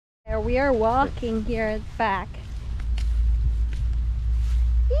we are walking here at the back.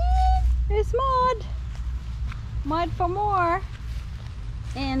 There's mud. Mud for more.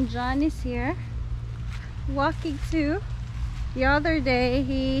 And John is here walking too. The other day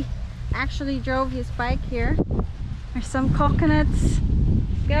he actually drove his bike here. There's some coconuts,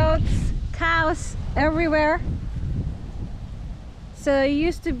 goats, cows everywhere. So it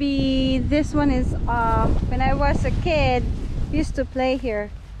used to be, this one is when I was a kid, used to play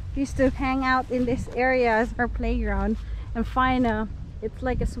here. Used to hang out in this area as our playground and find it's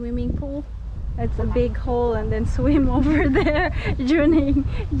like a swimming pool. It's a big hole and then swim over there during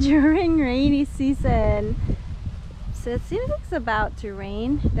rainy season. So it seems it's about to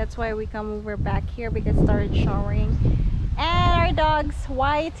rain. That's why we come over back here, because it started showering. And our dogs,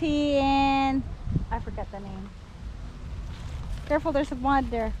 Whitey and I forgot the name. Careful, there's a mud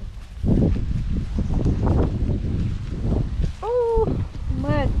there. Oh,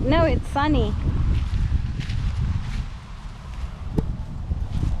 mud. No, it's sunny.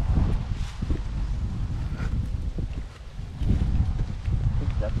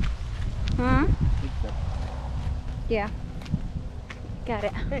 Hmm? Yeah. Got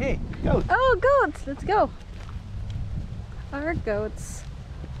it. Hey, goats. Oh, goats. Let's go. Our goats.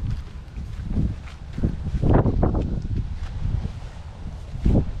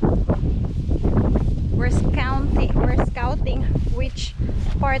 We're scouting which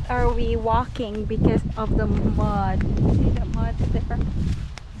part are we walking because of the mud. See the mud there?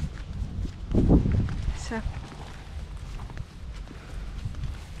 So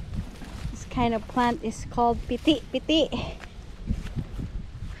this kind of plant is called piti piti.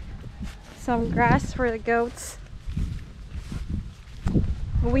 Some grass for the goats.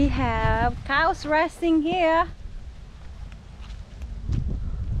 We have cows resting here.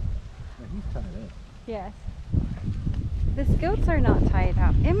 Yes. These goats are not tied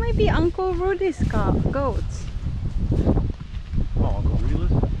up. It might be Uncle Rudy's goats. Oh, Uncle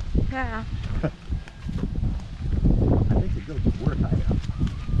Rudy's? Yeah. I think the goats were tied up.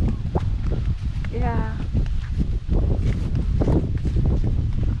 Yeah.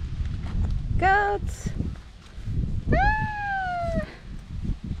 Goats. Ah!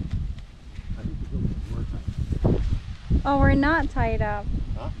 I think the goats were tied up. Oh, we're not tied up.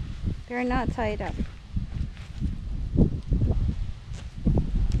 Huh? They're not tied up.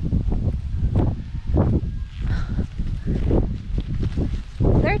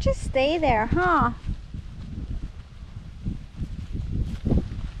 They're just stay there, huh?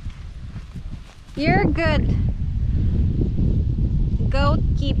 You're good goat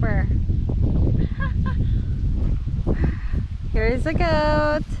keeper. Here's a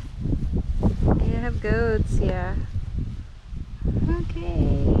goat. You have goats, yeah.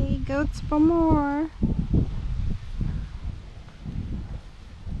 Okay, goats for more.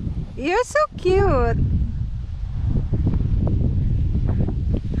 You're so cute.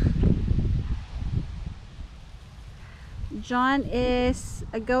 John is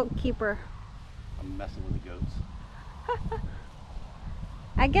a goat keeper. I'm messing with the goats.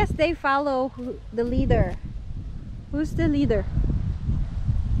 I guess they follow the leader. Who's the leader?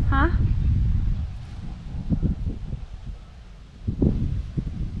 Huh?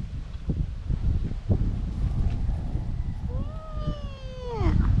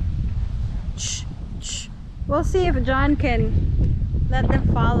 Yeah. Shh, shh. We'll see if John can let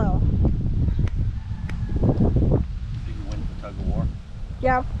them follow. You can win the tug of war.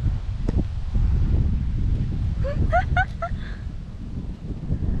 Yep.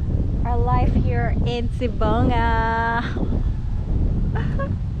 Our life here in Sibonga.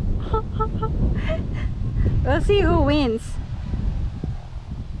 We'll see who wins.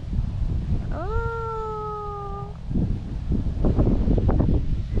 Oh,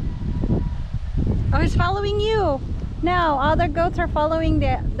 he's following you. No, other goats are following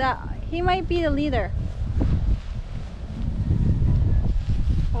the he might be the leader.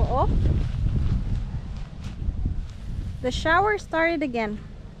 Oh. The shower started again.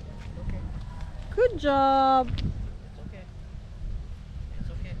 Okay. Good job. It's okay. It's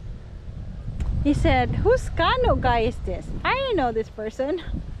okay. He said, whose cano guy is this? I don't know this person.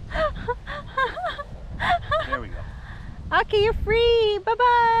 There we go. Okay, you're free.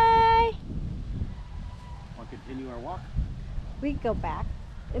 Bye-bye. Want to continue our walk? We go back.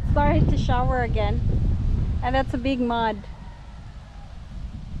 It started to shower again. And that's a big mud.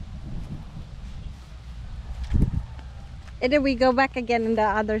 And then we go back again on the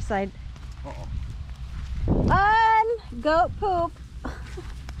other side. Uh-oh. And goat poop.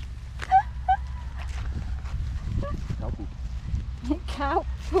 Cow poop. Cow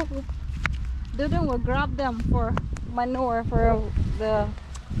poop. Dudung will grab them for manure for the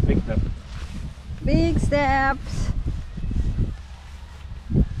Big step. Big steps.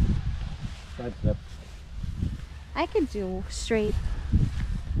 Side step. I could do straight.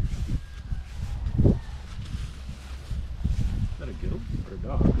 Is that a goat or a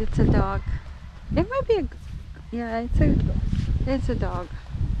dog? It's a dog. It might be a, yeah, it's a dog.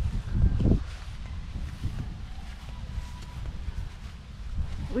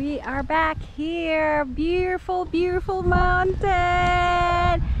 We are back here. Beautiful, beautiful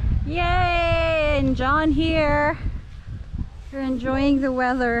mountain. Yay! And John here. We're enjoying the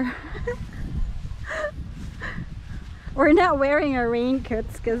weather. We're not wearing our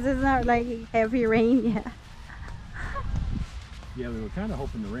raincoats because it's not like heavy rain yet. Yeah, we were kind of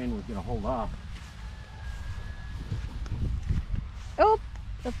hoping the rain was going to hold off. Oh,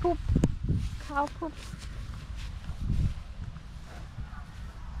 the poop. Cow poop.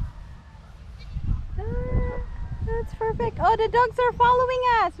 That's perfect. Oh, the dogs are following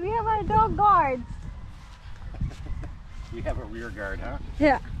us. We have our dog guards. You have a rear guard, huh?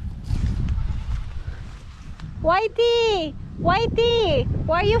 Yeah. Whitey! Whitey!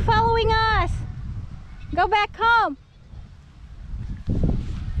 Why are you following us? Go back home.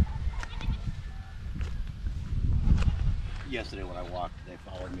 Yesterday when I walked, they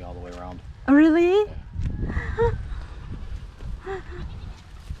followed me all the way around. Oh, really?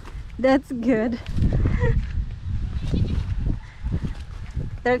 That's good.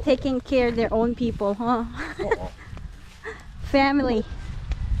 They're taking care of their own people, huh? Family.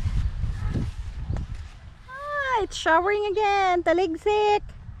 Ah, it's showering again. Taligsik.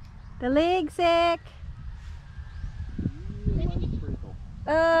 Taligsik.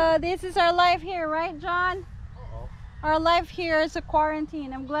 This is our life here, right, John? Our life here is a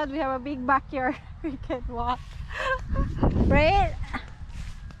quarantine. I'm glad we have a big backyard. We can walk. Right?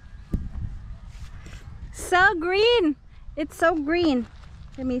 So green. It's so green.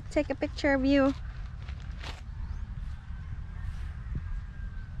 Let me take a picture of you.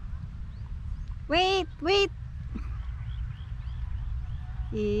 Wait, wait.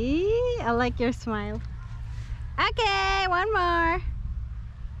 Eee, I like your smile. Okay, one more.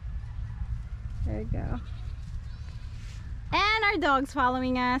 There we go. And our dogs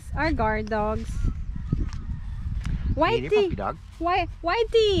following us. Our guard dogs. Whitey. Dog.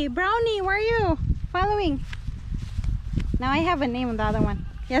 Whitey, Brownie, where are you? Following. Now I have a name on the other one.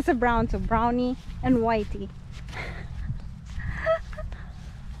 He has a brown, so Brownie and Whitey.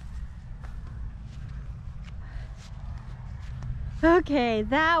 Okay,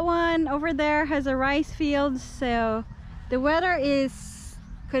 that one over there has a rice field, so the weather is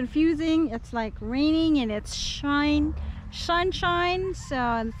confusing. It's like raining and it's sunshine,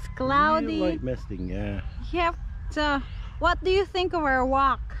 so it's cloudy. Light misting, yeah. Yep. So what do you think of our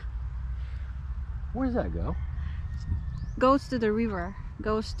walk? Where does that go? Goes to the river,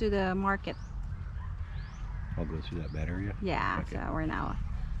 goes to the market. I'll go through that bad area. Yeah, Okay. so we're now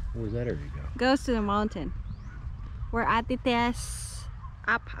Where's that area go? goes to the mountain where Atites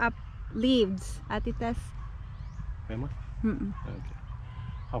up lives. Atites. Family? Okay.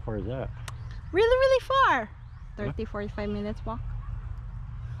 How far is that? Really far. Huh? 30-45 minutes walk.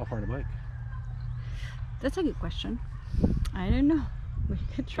 How far on a bike? That's a good question. I don't know. We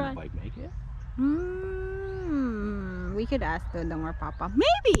could try. Can a bike make it? We could ask Dodong or Papa.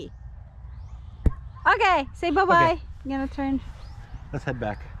 Maybe. Okay, say bye-bye. Okay. I'm gonna turn. Let's head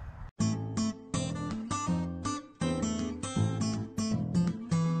back.